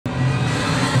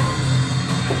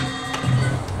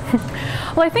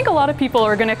Well, I think a lot of people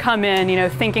are going to come in,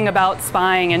 thinking about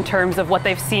spying in terms of what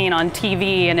they've seen on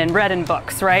TV and read in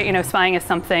books, right? Spying is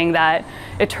something that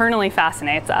eternally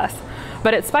fascinates us.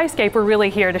 But at Spyscape, we're really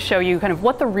here to show you kind of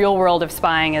what the real world of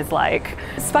spying is like.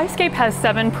 Spyscape has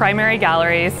 7 primary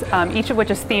galleries, each of which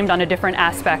is themed on a different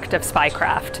aspect of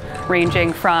spycraft,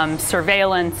 ranging from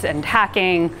surveillance and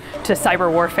hacking to cyber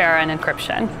warfare and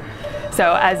encryption.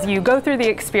 So as you go through the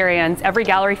experience, every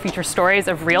gallery features stories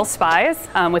of real spies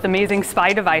with amazing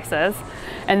spy devices.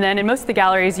 And then in most of the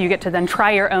galleries, you get to then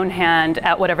try your own hand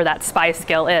at whatever that spy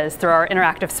skill is through our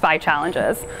interactive spy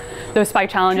challenges. Those spy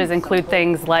challenges include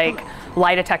things like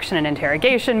lie detection and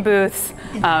interrogation booths,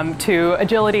 to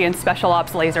agility and special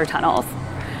ops laser tunnels.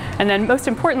 And then most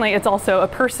importantly, it's also a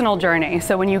personal journey.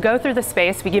 So when you go through the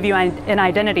space, we give you an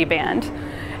identity band.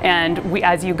 And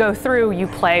as you go through, you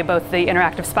play both the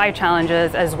interactive spy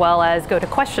challenges as well as go to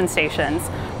question stations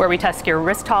where we test your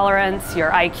risk tolerance, your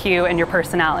IQ, and your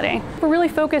personality. We're really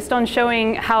focused on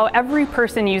showing how every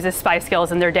person uses spy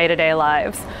skills in their day-to-day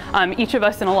lives. Each of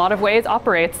us in a lot of ways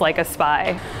operates like a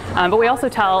spy. But we also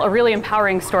tell a really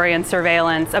empowering story in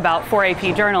surveillance about 4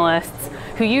 AP journalists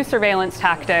who use surveillance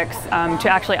tactics to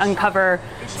actually uncover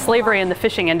slavery in the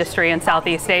fishing industry in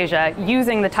Southeast Asia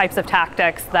using the types of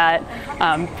tactics that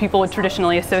people would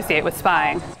traditionally associate with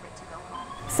spying.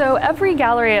 So every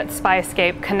gallery at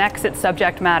Spyscape connects its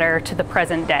subject matter to the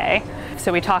present day.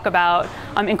 So we talk about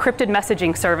encrypted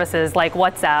messaging services like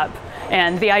WhatsApp,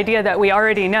 and the idea that we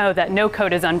already know that no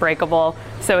code is unbreakable,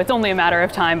 so it's only a matter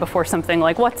of time before something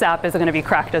like WhatsApp is going to be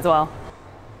cracked as well.